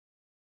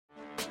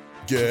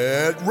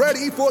Get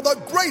ready for the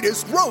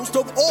greatest roast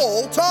of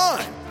all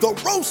time, the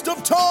Roast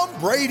of Tom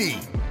Brady,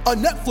 a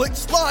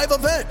Netflix live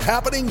event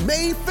happening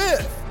May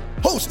 5th.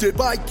 Hosted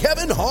by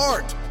Kevin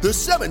Hart, the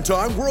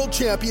 7-time world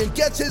champion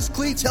gets his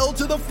cleats held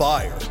to the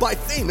fire by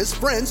famous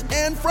friends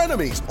and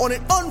frenemies on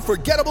an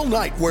unforgettable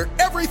night where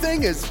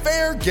everything is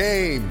fair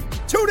game.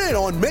 Tune in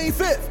on May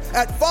 5th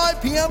at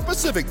 5 p.m.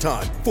 Pacific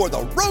time for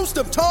the Roast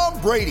of Tom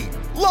Brady,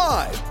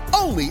 live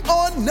only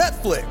on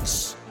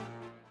Netflix.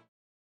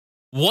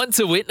 Want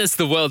to witness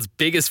the world's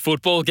biggest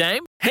football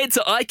game? Head to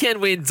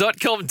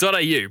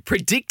iCanWin.com.au,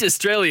 predict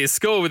Australia's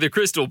score with a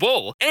crystal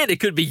ball, and it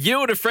could be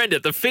you and a friend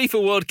at the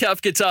FIFA World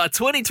Cup Qatar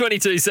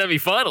 2022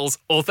 semi-finals,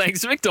 all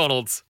thanks to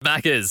McDonald's.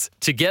 Maccas,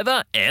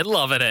 together and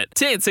loving it.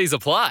 TNCs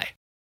apply.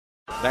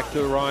 Back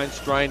to Ryan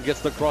Strain,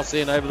 gets the cross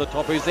in over the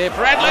top. Who's there?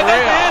 Bradley,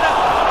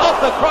 off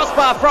the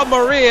crossbar from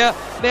Maria.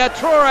 Now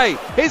Traore,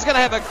 he's going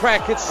to have a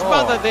crack. It's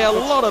smothered there. A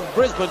lot of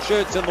Brisbane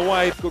shirts in the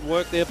way. Good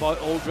work there by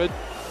Aldred,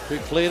 who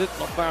cleared it,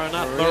 not far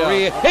enough.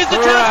 Maria. Here's the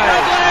chance,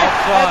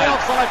 Bradley! And the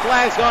offside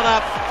flag's gone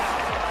up.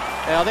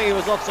 Now, I think he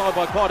was offside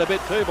by quite a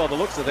bit too, by the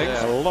looks of things.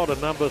 Yeah. A lot of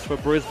numbers for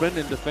Brisbane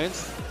in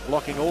defence,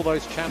 blocking all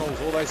those channels,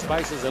 all those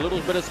spaces. A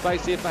little bit of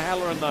space here for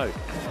Halloran, though.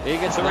 He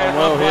gets around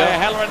one player.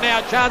 Halloran now,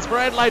 chance for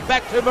Adelaide,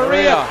 back to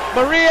Maria.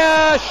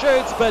 Maria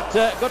shoots, but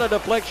got a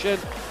deflection,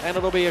 and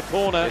it'll be a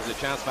corner. There's a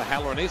chance for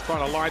Halloran. He's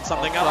trying to line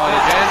something up.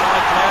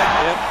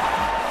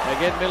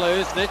 Again, Mila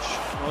Usnich.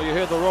 Well, you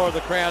heard the roar of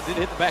the crowd. Did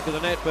hit the back of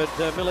the net, but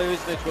Mila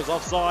Usnich was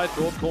offside.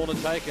 Short corner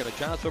taken. A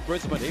chance for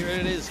Brisbane. Here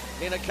it is.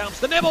 In it comes.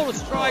 The Neville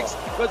strikes.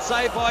 Good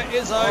save by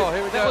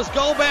Izzo. That was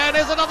goal bound.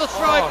 There's another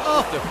strike.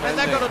 And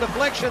they got a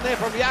deflection there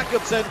from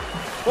Jakobsen.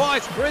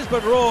 Twice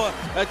Brisbane Roar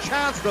a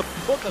chance to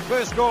put the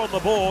first score on the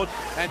board,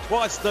 and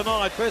twice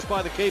denied, first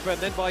by the keeper and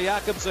then by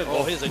Jakobsen.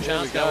 Here's a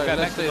chance. Go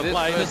back to the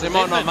play. They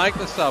might not make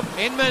the sub.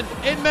 Inman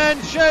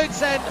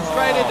shoots and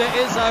straight into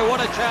Izzo.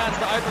 What a chance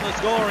to open the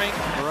scoring.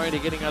 Moroney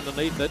getting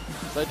underneath it.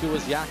 So too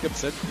was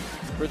Jakobsen.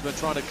 Brisbane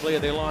trying to clear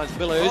their lines.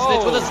 Mila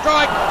Usnich with a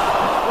strike.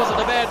 Wasn't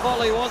a bad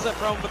volley, was it,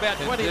 from about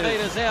 20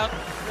 metres out.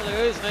 Mila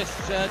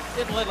Usnich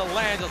didn't let it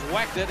land, just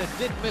whacked it. It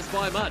didn't miss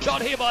by much.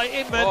 Shot here by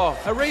Inman.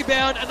 A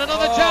rebound and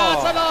another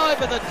chance. And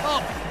over the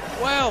top.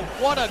 Wow,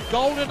 what a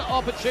golden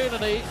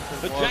opportunity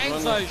for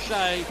James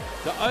O'Shea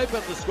to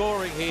open the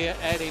scoring here,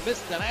 and he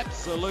missed an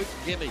absolute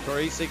gimme.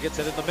 Parisi gets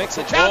it in the mix.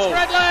 A chance for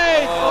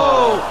Adelaide!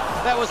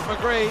 That was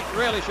McGree.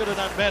 Really should have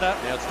done better.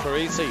 Now it's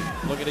Parisi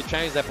looking to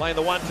change. They're playing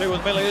the 1-2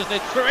 with Mila Usnich.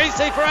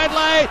 Parisi for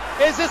Adelaide.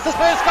 Is this the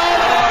first goal?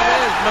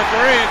 There's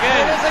McGree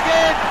again. It is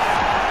again.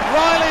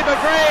 Riley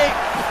McGree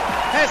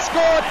has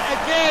scored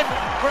again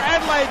for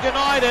Adelaide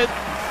United.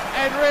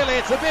 And really,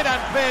 it's a bit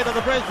unfair to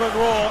the Brisbane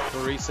Roar.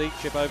 Parisi,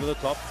 chip over the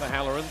top for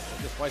Halloran.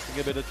 Just wasting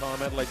a bit of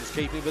time. Adelaide just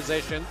keeping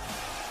possession.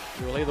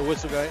 You will hear the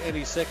whistle go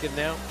any second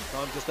now.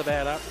 Time just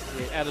about up.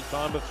 The added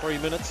time of 3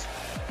 minutes.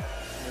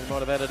 We might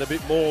have added a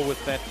bit more with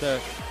that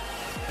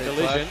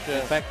collision.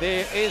 In fact,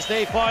 there is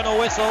the final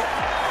whistle.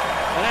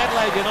 And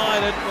Adelaide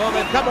United, well,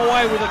 they've come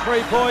away with the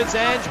 3 points,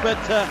 Ange, but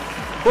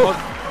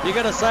you're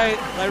going to say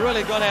they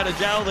really got out of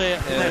jail there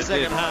in their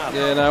second half.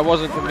 Yeah, no, it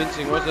wasn't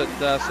convincing, was it?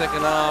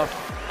 Second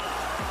half.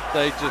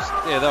 They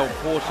were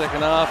poor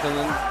second half, and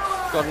then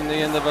got in the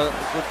end of a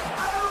good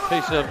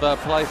piece of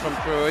play from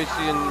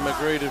Truisi and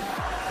McGree to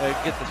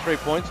get the 3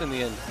 points in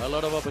the end. A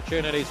lot of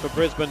opportunities for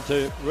Brisbane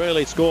to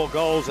really score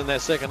goals in their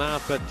second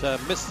half, but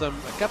missed them.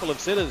 A couple of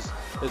sitters,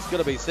 it's got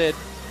to be said.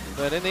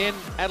 But in the end,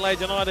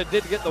 Adelaide United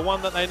did get the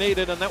one that they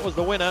needed, and that was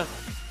the winner.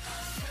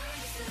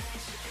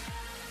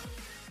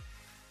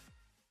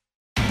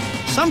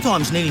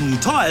 Sometimes needing new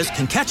tyres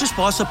can catch us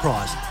by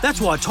surprise. That's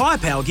why Tyre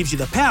Power gives you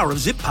the power of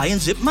Zip Pay and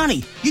Zip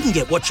Money. You can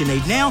get what you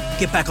need now,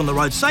 get back on the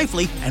road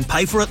safely and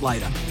pay for it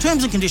later.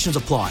 Terms and conditions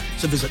apply.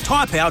 So visit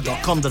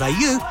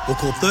tyrepower.com.au or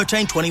call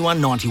 13 21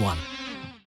 91.